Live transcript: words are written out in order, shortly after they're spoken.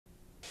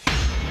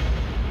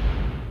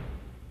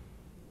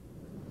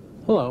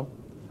Hello,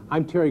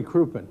 I'm Terry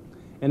Crouppen,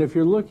 and if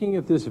you're looking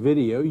at this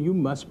video, you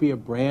must be a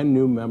brand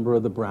new member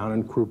of the Brown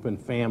and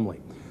Crouppen family.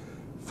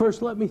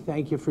 First, let me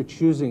thank you for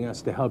choosing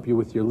us to help you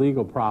with your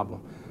legal problem.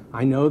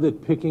 I know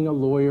that picking a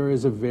lawyer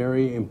is a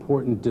very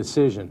important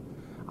decision.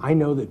 I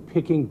know that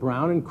picking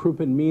Brown and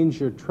Crouppen means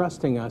you're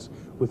trusting us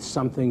with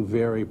something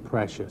very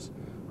precious.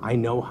 I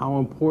know how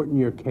important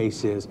your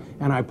case is,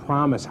 and I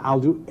promise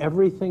I'll do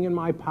everything in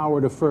my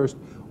power to first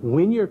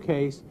win your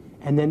case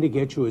and then to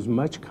get you as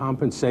much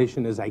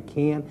compensation as I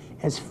can,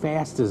 as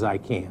fast as I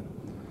can.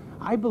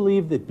 I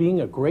believe that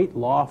being a great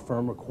law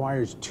firm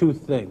requires two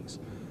things: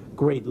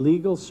 great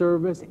legal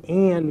service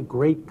and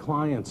great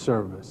client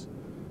service.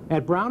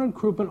 At Brown and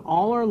Crouppen,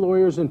 all our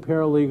lawyers and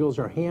paralegals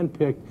are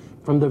handpicked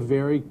from the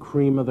very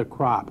cream of the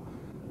crop.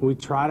 We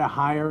try to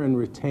hire and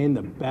retain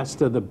the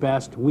best of the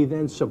best. We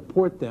then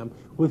support them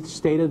with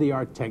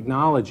state-of-the-art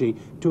technology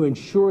to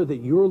ensure that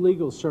your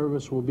legal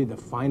service will be the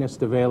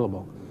finest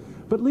available.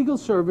 But legal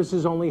service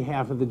is only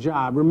half of the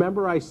job.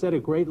 Remember, I said a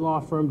great law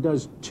firm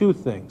does two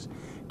things: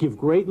 give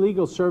great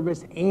legal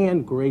service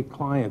and great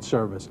client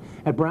service.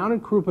 At Brown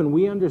and Crouppen,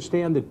 we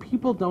understand that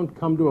people don't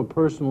come to a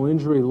personal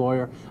injury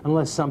lawyer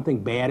unless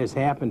something bad has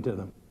happened to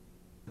them.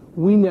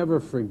 We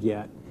never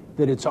forget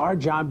that it's our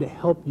job to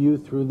help you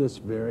through this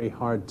very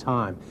hard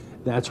time.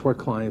 That's where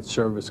client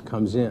service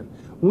comes in.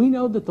 We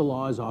know that the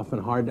law is often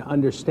hard to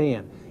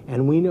understand,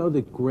 and we know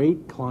that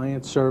great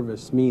client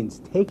service means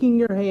taking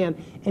your hand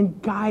and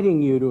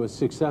guiding you to a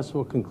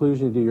successful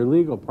conclusion to your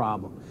legal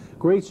problem.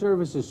 Great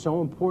service is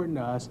so important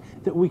to us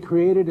that we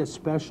created a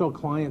special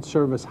client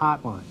service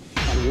hotline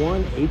at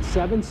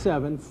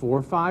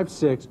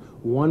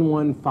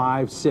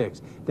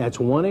 1-877-456-1156. That's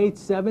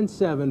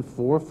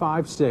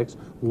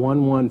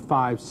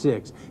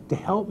 1-877-456-1156 to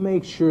help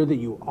make sure that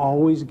you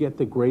always get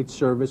the great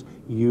service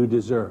you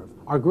deserve.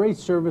 Our great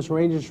service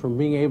ranges from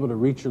being able to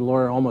reach your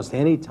lawyer almost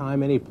any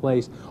time, any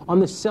place, on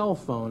the cell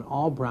phone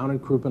all Brown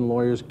and Crouppen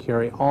lawyers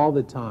carry all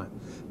the time,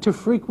 to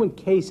frequent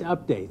case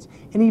updates,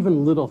 and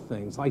even little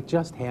things like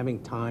just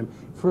having time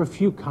for a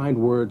few kind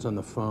words on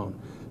the phone.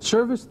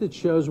 Service that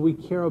shows we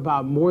care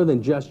about more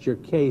than just your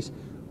case,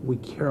 we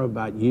care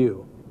about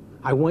you.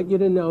 I want you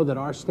to know that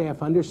our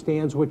staff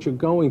understands what you're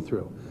going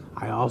through.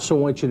 I also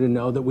want you to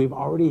know that we've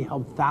already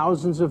helped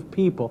thousands of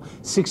people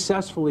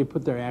successfully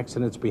put their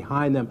accidents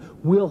behind them.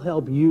 We'll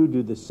help you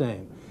do the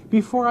same.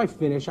 Before I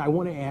finish, I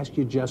want to ask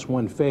you just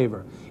one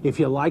favor. If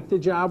you like the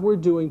job we're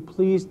doing,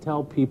 please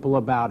tell people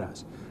about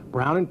us.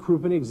 Brown and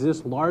Crouppen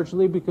exists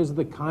largely because of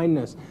the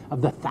kindness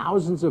of the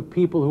thousands of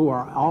people who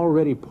are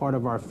already part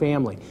of our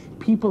family,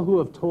 people who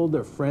have told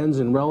their friends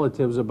and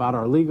relatives about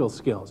our legal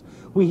skills.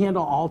 We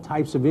handle all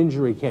types of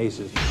injury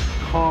cases: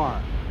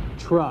 car,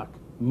 truck,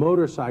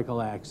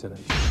 motorcycle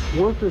accidents,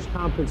 workers'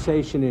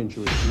 compensation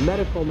injuries,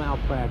 medical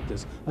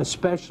malpractice,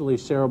 especially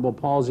cerebral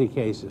palsy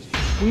cases.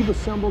 We've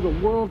assembled a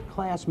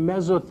world-class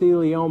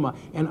mesothelioma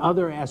and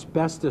other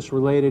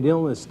asbestos-related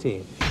illness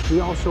team. We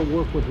also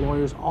work with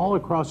lawyers all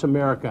across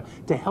America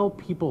to help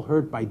people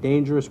hurt by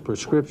dangerous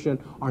prescription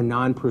or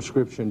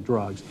non-prescription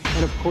drugs.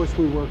 And of course,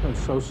 we work on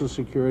Social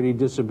Security,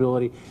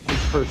 disability, and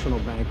personal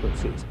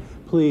bankruptcies.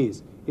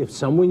 Please, if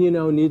someone you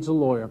know needs a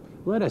lawyer,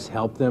 let us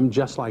help them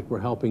just like we're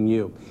helping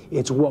you.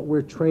 It's what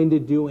we're trained to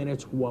do, and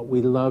it's what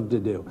we love to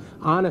do.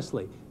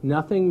 Honestly,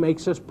 nothing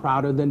makes us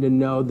prouder than to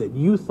know that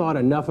you thought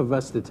enough of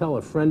us to tell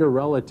a friend or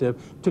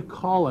relative to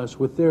call us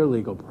with their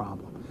legal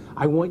problem.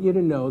 I want you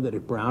to know that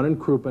at Brown and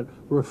Crouppen,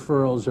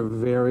 referrals are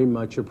very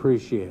much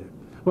appreciated.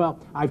 Well,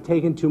 I've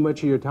taken too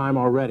much of your time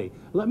already.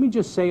 Let me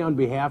just say on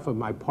behalf of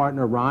my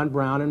partner Ron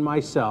Brown and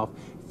myself,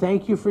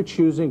 thank you for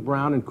choosing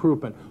Brown and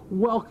Crouppen.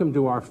 Welcome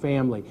to our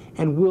family,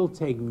 and we'll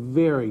take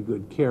very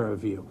good care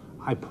of you.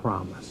 I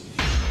promise.